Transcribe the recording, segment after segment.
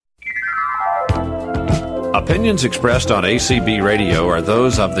Opinions expressed on ACB Radio are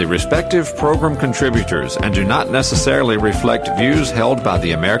those of the respective program contributors and do not necessarily reflect views held by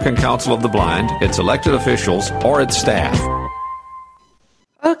the American Council of the Blind, its elected officials, or its staff.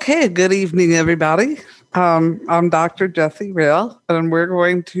 Okay, good evening, everybody. I'm Dr. Jessie Real, and we're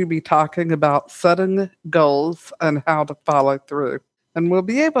going to be talking about setting goals and how to follow through. And we'll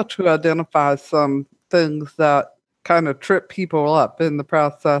be able to identify some things that kind of trip people up in the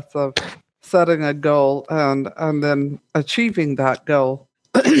process of setting a goal and then achieving that goal.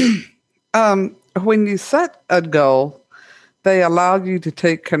 When you set a goal, they allow you to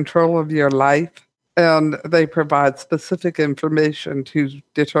take control of your life, and they provide specific information to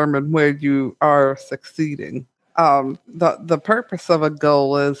determine where you are succeeding. The purpose of a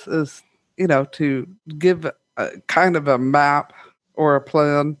goal is to give a kind of a map or a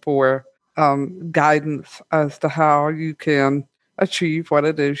plan for guidance as to how you can achieve what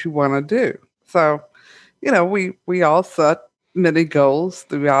it is you want to do. So, we all set many goals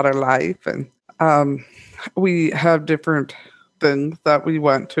throughout our life, and we have different things that we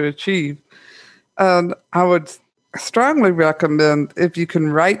want to achieve. And I would strongly recommend, if you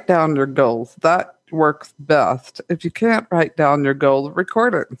can write down your goals, that works best. If you can't write down your goals,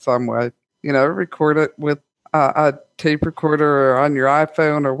 record it in some way. Record it with a tape recorder or on your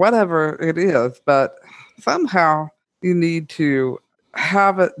iPhone or whatever it is. But somehow you need to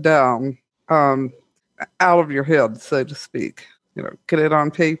have it down out of your head, so to speak. Get it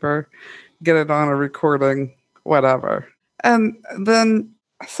on paper, get it on a recording, whatever. And then,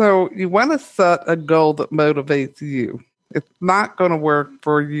 so you want to set a goal that motivates you. It's not going to work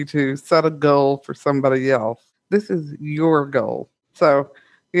for you to set a goal for somebody else. This is your goal. So,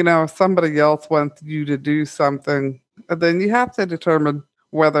 if somebody else wants you to do something, then you have to determine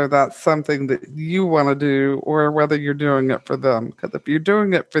whether that's something that you want to do or whether you're doing it for them. Because if you're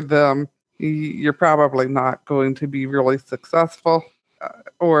doing it for them, you're probably not going to be really successful,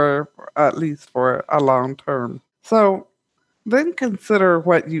 or at least for a long term. So then consider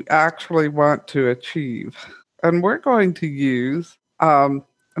what you actually want to achieve. And we're going to use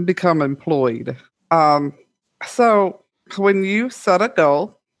become employed. So when you set a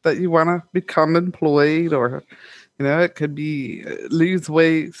goal that you want to become employed, or it could be lose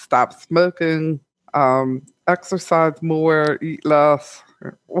weight, stop smoking, exercise more, eat less,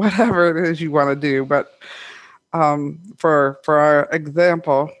 whatever it is you want to do. But for our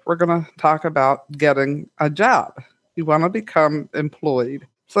example, we're going to talk about getting a job. You want to become employed.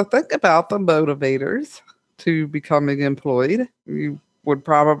 So think about the motivators to becoming employed. You would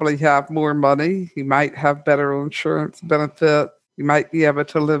probably have more money. You might have better insurance benefits. You might be able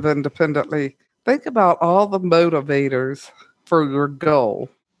to live independently. Think about all the motivators for your goal,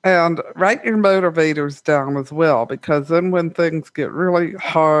 and write your motivators down as well, because then when things get really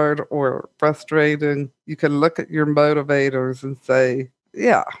hard or frustrating, you can look at your motivators and say,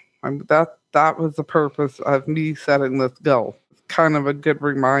 yeah, that was the purpose of me setting this goal. It's kind of a good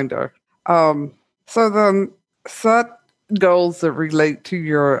reminder. So then set goals that relate to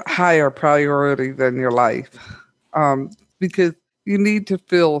your higher priority than your life, because you need to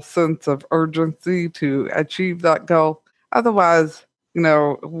feel a sense of urgency to achieve that goal. Otherwise,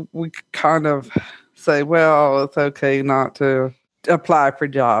 we kind of say, well, it's okay not to apply for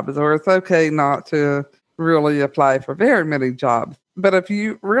jobs, or it's okay not to really apply for very many jobs. But if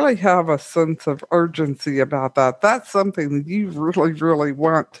you really have a sense of urgency about that, that's something that you really, really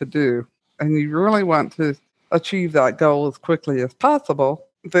want to do, and you really want to achieve that goal as quickly as possible,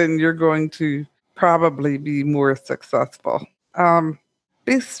 then you're going to probably be more successful.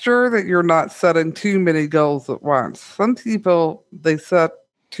 Be sure that you're not setting too many goals at once. Some people, they set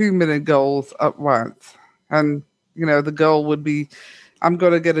too many goals at once. And, the goal would be, I'm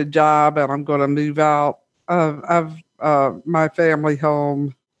going to get a job and I'm going to move out of my family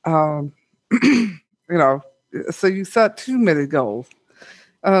home. So you set too many goals.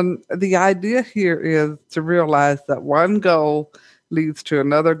 The idea here is to realize that one goal leads to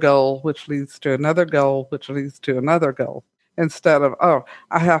another goal, which leads to another goal, which leads to another goal. Instead of,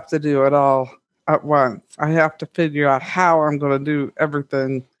 I have to do it all at once. I have to figure out how I'm going to do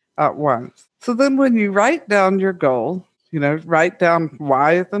everything at once. So then when you write down your goal, write down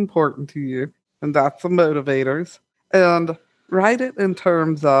why it's important to you, and that's the motivators, and write it in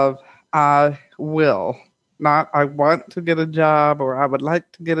terms of I will, not I want to get a job, or I would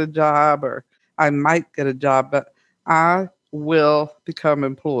like to get a job, or I might get a job, but I will become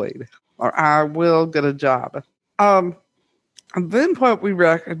employed, or I will get a job. And then what we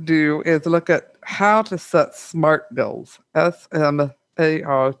do is look at how to set SMART goals, SMART.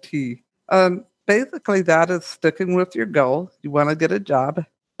 Basically, that is sticking with your goal. You want to get a job,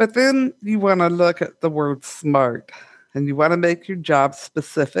 But then you want to look at the word SMART, and you want to make your job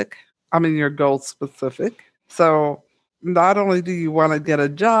specific. Your goal specific. So not only do you want to get a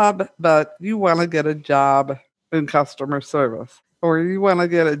job, but you want to get a job in customer service, or you want to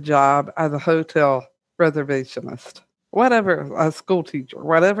get a job as a hotel reservationist, whatever, a school teacher,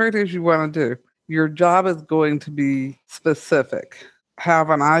 whatever it is you want to do. Your job is going to be specific.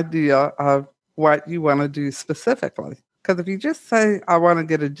 Have an idea of what you want to do specifically. Because if you just say, I want to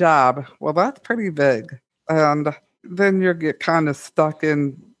get a job, well, that's pretty vague. And then you get kind of stuck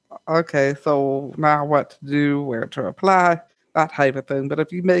in, okay, so now what to do, where to apply, that type of thing. But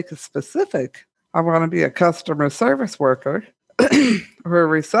if you make it specific, I want to be a customer service worker or a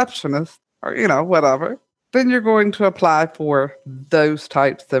receptionist or, whatever, then you're going to apply for those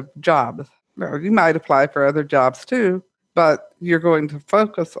types of jobs. Now, you might apply for other jobs too, but you're going to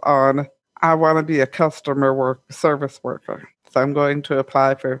focus on, I want to be a customer service worker. So I'm going to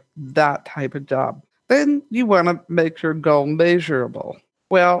apply for that type of job. Then you want to make your goal measurable.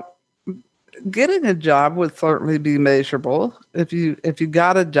 Well, getting a job would certainly be measurable if you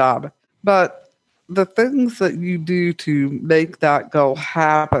got a job. But the things that you do to make that goal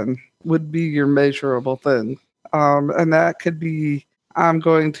happen would be your measurable thing. And that could be, I'm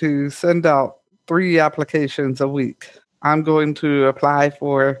going to send out 3 applications a week. I'm going to apply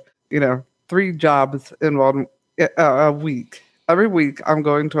for, 3 jobs in a week. Every week, I'm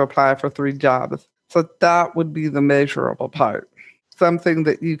going to apply for 3 jobs. So that would be the measurable part. Something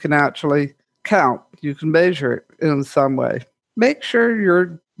that you can actually count. You can measure it in some way. Make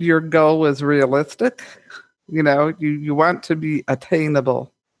sure your goal is realistic. You want to be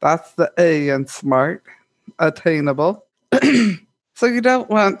attainable. That's the A in SMART, attainable. So you don't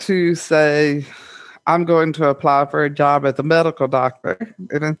want to say, I'm going to apply for a job as a medical doctor.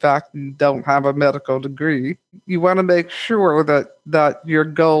 And in fact, you don't have a medical degree. You want to make sure that your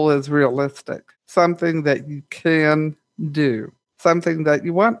goal is realistic, something that you can do, something that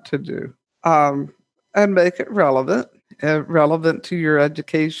you want to do, and make it relevant to your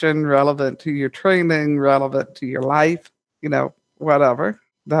education, relevant to your training, relevant to your life, whatever.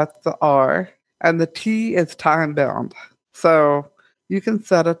 That's the R. And the T is time bound. So you can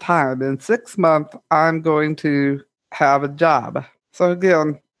set a time. In 6 months, I'm going to have a job. So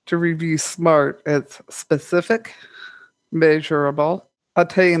again, to review SMART, it's specific, measurable,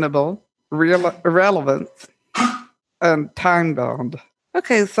 attainable, relevant, and time bound.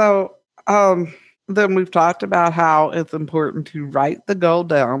 Okay, so then we've talked about how it's important to write the goal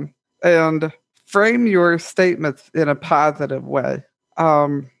down and frame your statements in a positive way.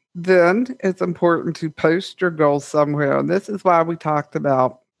 Then it's important to post your goals somewhere. And this is why we talked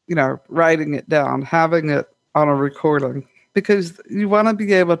about, writing it down, having it on a recording, because you want to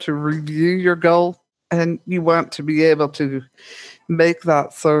be able to review your goal and you want to be able to make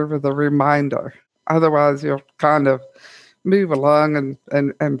that serve as a reminder. Otherwise, you'll kind of move along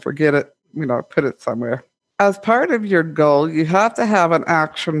and forget it, put it somewhere. As part of your goal, you have to have an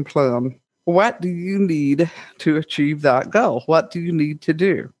action plan. What do you need to achieve that goal? What do you need to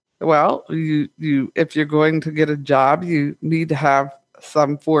do? Well, you if you're going to get a job, you need to have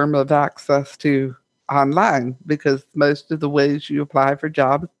some form of access to online, because most of the ways you apply for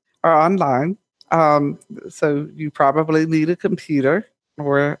jobs are online. So you probably need a computer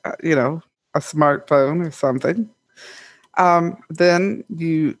or, a smartphone or something. Then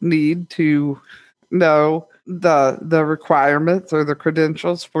you need to know the requirements or the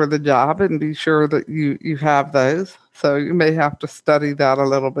credentials for the job and be sure that you have those. So you may have to study that a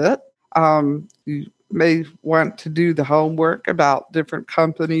little bit. You may want to do the homework about different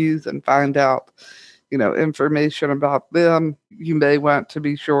companies and find out, information about them. You may want to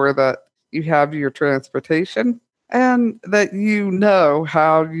be sure that you have your transportation and that you know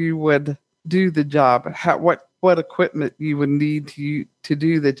how you would do the job, what equipment you would need to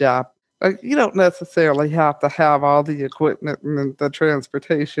do the job. You don't necessarily have to have all the equipment and the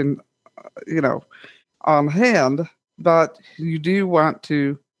transportation, on hand, but you do want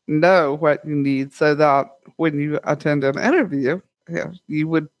to know what you need so that when you attend an interview, you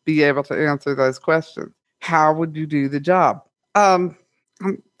would be able to answer those questions. How would you do the job?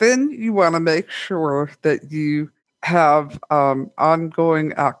 Then you want to make sure that you have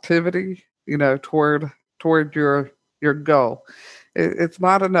ongoing activity, toward your goal. It's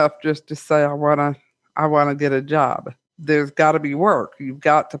not enough just to say, I want to get a job. There's got to be work. You've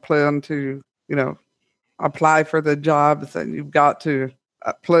got to plan to, apply for the jobs, and you've got to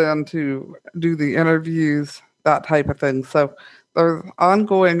plan to do the interviews, that type of thing. So there's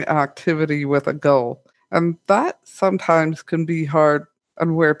ongoing activity with a goal. And that sometimes can be hard,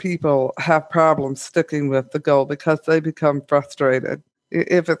 and where people have problems sticking with the goal because they become frustrated.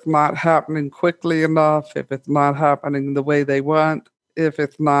 if it's not happening quickly enough, if it's not happening the way they want, if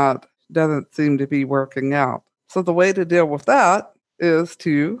it's not, doesn't seem to be working out. So the way to deal with that is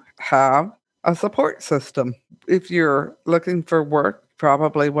to have a support system. If you're looking for work, you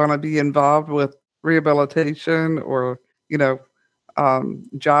probably want to be involved with rehabilitation or,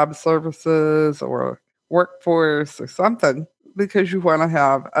 job services or workforce or something because you want to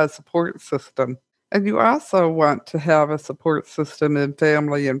have a support system. And you also want to have a support system in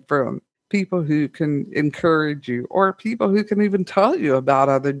family and friends, people who can encourage you or people who can even tell you about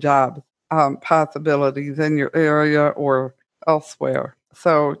other job possibilities in your area or elsewhere.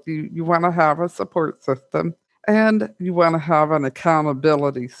 So you want to have a support system and you want to have an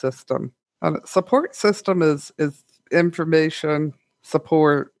accountability system. A support system is information,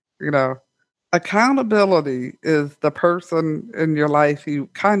 support, accountability is the person in your life who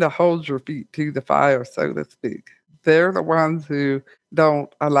kind of holds your feet to the fire, so to speak. They're the ones who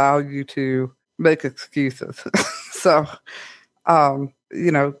don't allow you to make excuses. So, find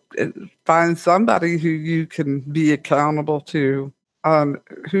somebody who you can be accountable to,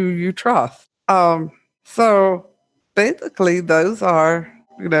 who you trust. So basically, those are,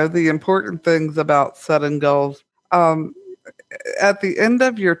 the important things about setting goals. At the end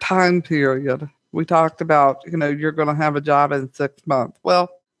of your time period, we talked about, you're going to have a job in 6 months. Well,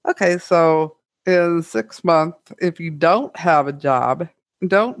 okay, so in 6 months, if you don't have a job,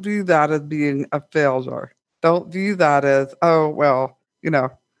 don't view that as being a failure. Don't view that as, oh, well,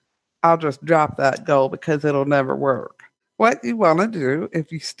 I'll just drop that goal because it'll never work. What you want to do,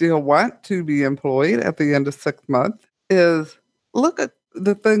 if you still want to be employed at the end of 6 months, is look at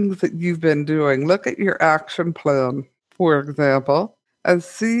the things that you've been doing. Look at your action plan, for example, and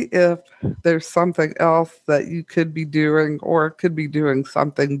see if there's something else that you could be doing or could be doing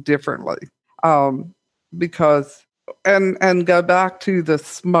something differently. And go back to the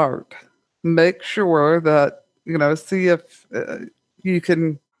SMART. Make sure that, see if you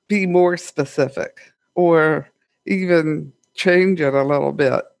can be more specific or even change it a little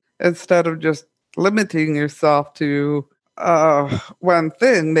bit instead of just limiting yourself to one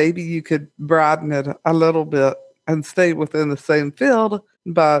thing. Maybe you could broaden it a little bit and stay within the same field,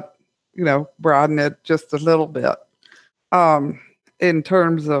 but, broaden it just a little bit. In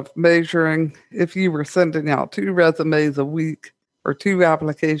terms of measuring, if you were sending out 2 resumes a week or 2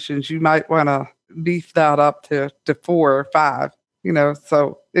 applications, you might want to beef that up to 4 or 5,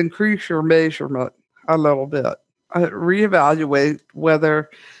 so increase your measurement a little bit. Reevaluate whether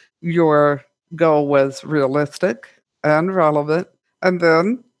your goal was realistic and relevant. And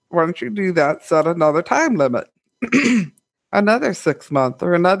then once you do that, set another time limit, another 6 month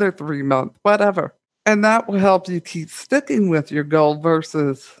or another 3 month, whatever. And that will help you keep sticking with your goal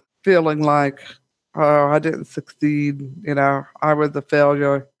versus feeling like, oh, I didn't succeed, I was a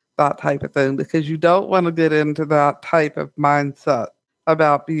failure, that type of thing, because you don't want to get into that type of mindset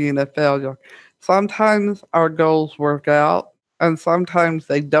about being a failure. Sometimes our goals work out and sometimes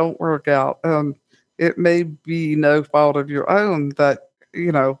they don't work out. And it may be no fault of your own that,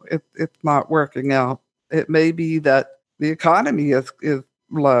 it's not working out. It may be that the economy is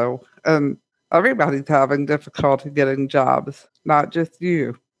low and everybody's having difficulty getting jobs, not just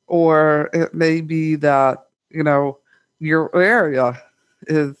you. Or it may be that, your area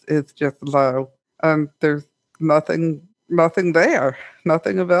is just low and there's nothing there,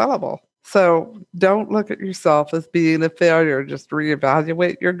 nothing available. So don't look at yourself as being a failure. Just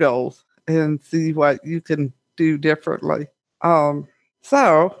reevaluate your goals and see what you can do differently.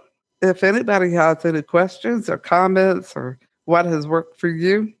 So if anybody has any questions or comments or what has worked for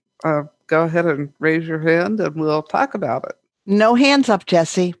you, go ahead and raise your hand and we'll talk about it. No hands up,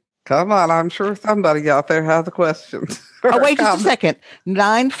 Jesse. Come on, I'm sure somebody out there has a question. Oh, wait just a second.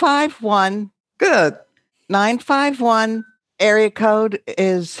 951. Good. 951 area code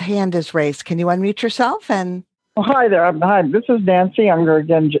hand is raised. Can you unmute yourself? And hi there. Hi, this is Nancy Younger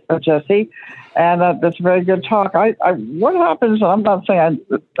again, Jesse. And that's a very good talk. What happens, I'm not saying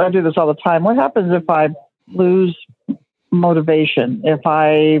I do this all the time. What happens if I lose motivation? If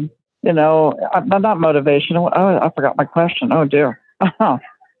not motivation. Oh, I forgot my question. Oh, dear.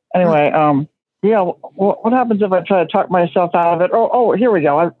 Anyway, what happens if I try to talk myself out of it? Oh, here we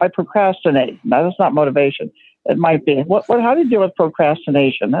go. I procrastinate. No, that's not motivation. It might be. How do you deal with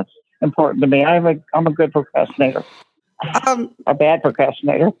procrastination? That's important to me. I'm a good procrastinator. A bad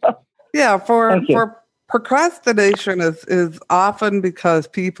procrastinator. Yeah, for procrastination is often because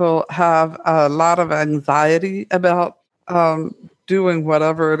people have a lot of anxiety about doing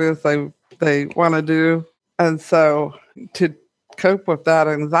whatever it is they want to do. And so to cope with that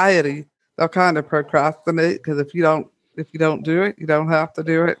anxiety, they'll kind of procrastinate because if you don't If you don't do it, you don't have to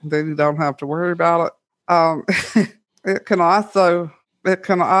do it. And then you don't have to worry about it. It can also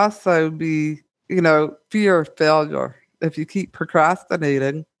be, fear of failure. If you keep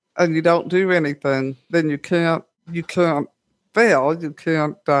procrastinating and you don't do anything, then you can't fail. You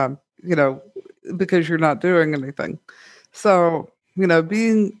can't, because you're not doing anything. So,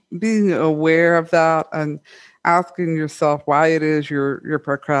 being aware of that and asking yourself why it is you're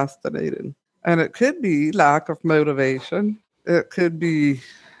procrastinating. And it could be lack of motivation. It could be,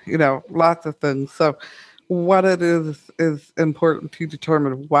 lots of things. So what it is important to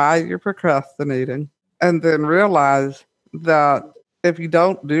determine why you're procrastinating, and then realize that if you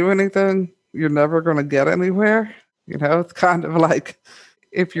don't do anything, you're never going to get anywhere. It's kind of like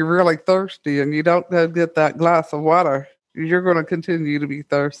if you're really thirsty and you don't go get that glass of water, you're going to continue to be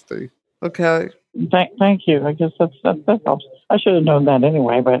thirsty. Okay. Thank you. I guess that helps. I should have known that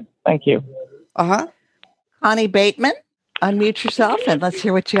anyway, but thank you. Connie Bateman, unmute yourself and let's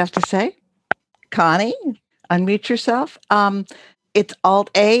hear what you have to say. Connie, unmute yourself. It's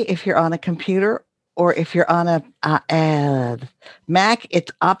Alt-A if you're on a computer, or if you're on a Mac,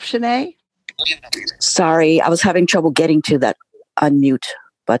 it's Option-A. Sorry, I was having trouble getting to that unmute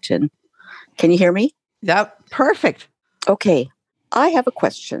button. Can you hear me? Yep. Perfect. Okay. I have a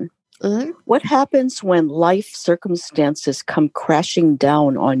question. Mm-hmm. What happens when life circumstances come crashing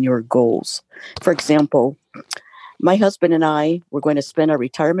down on your goals? For example, my husband and I were going to spend our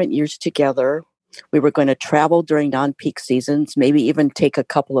retirement years together. We were going to travel during non-peak seasons, maybe even take a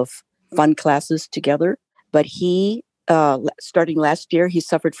couple of fun classes together. But he, starting last year, he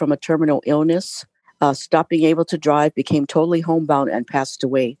suffered from a terminal illness, stopped being able to drive, became totally homebound, and passed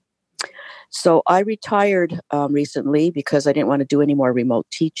away. So I retired recently because I didn't want to do any more remote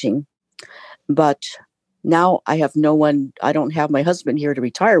teaching. But now I have no one, I don't have my husband here to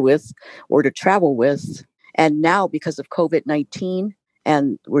retire with or to travel with. And now because of COVID-19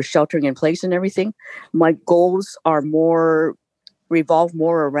 and we're sheltering in place and everything, my goals are revolve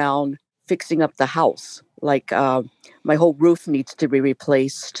more around fixing up the house. Like my whole roof needs to be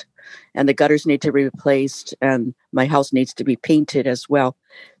replaced and the gutters need to be replaced and my house needs to be painted as well.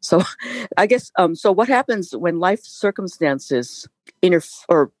 So I guess, so what happens when life circumstances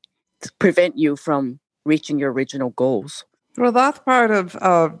or prevent you from reaching your original goals? Well, that's part of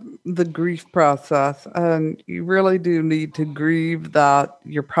the grief process. And you really do need to grieve that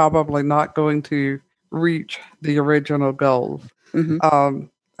you're probably not going to reach the original goals. Mm-hmm.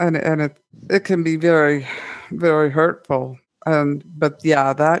 And it can be very, very hurtful. But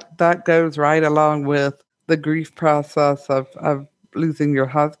yeah, that goes right along with the grief process of losing your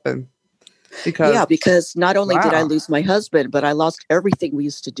husband. Because not only did I lose my husband, but I lost everything we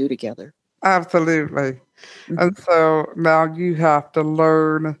used to do together. Absolutely. Mm-hmm. And so now you have to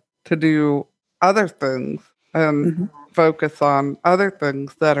learn to do other things and Mm-hmm. focus on other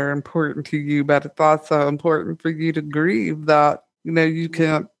things that are important to you. But it's also important for you to grieve that, you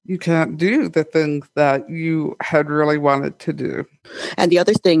can't do the things that you had really wanted to do. And the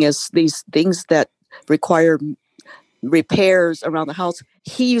other thing is these things that require repairs around the house.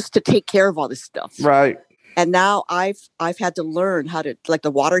 He used to take care of all this stuff. Right. And now I've had to learn how to, like the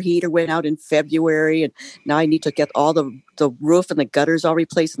water heater went out in February and now I need to get all the roof and the gutters all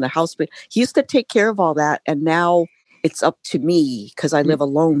replaced in the house. But he used to take care of all that. And now it's up to me because I live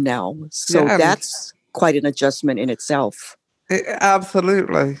alone now. So that's quite an adjustment in itself.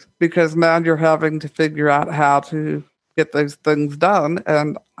 Absolutely. Because now you're having to figure out how to get those things done.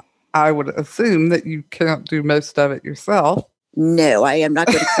 And I would assume that you can't do most of it yourself. No, I am not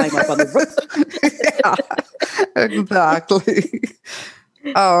going to climb up on the roof. Yeah, exactly.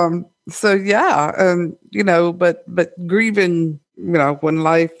 So yeah, and but grieving, when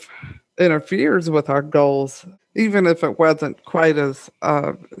life interferes with our goals, even if it wasn't quite as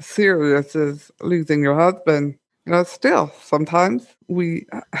serious as losing your husband, still sometimes we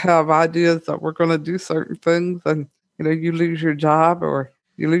have ideas that we're going to do certain things, and you lose your job or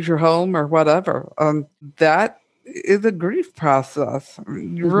you lose your home or whatever. That is a grief process. You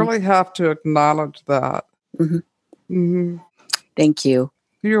Mm-hmm. really have to acknowledge that. Mm-hmm. Mm-hmm. Thank you.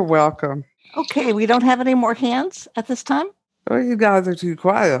 You're welcome. Okay, we don't have any more hands at this time. Oh, you guys are too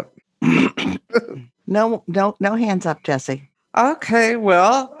quiet. No hands up, Jesse. Okay,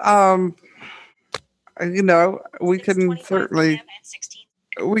 well, we can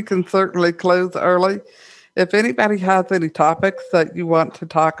certainly close early. If anybody has any topics that you want to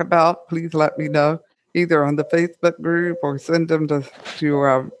talk about, please let me know, either on the Facebook group or send them to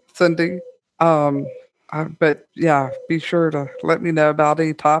Cindy. But yeah, be sure to let me know about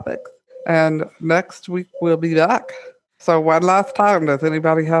any topics. And next week we'll be back. So one last time, does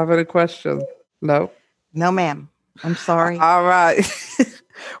anybody have any questions? No? No, ma'am. I'm sorry. All right.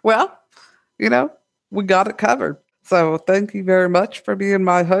 Well, we got it covered. So thank you very much for being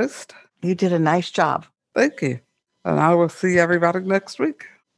my host. You did a nice job. Thank you. And I will see everybody next week.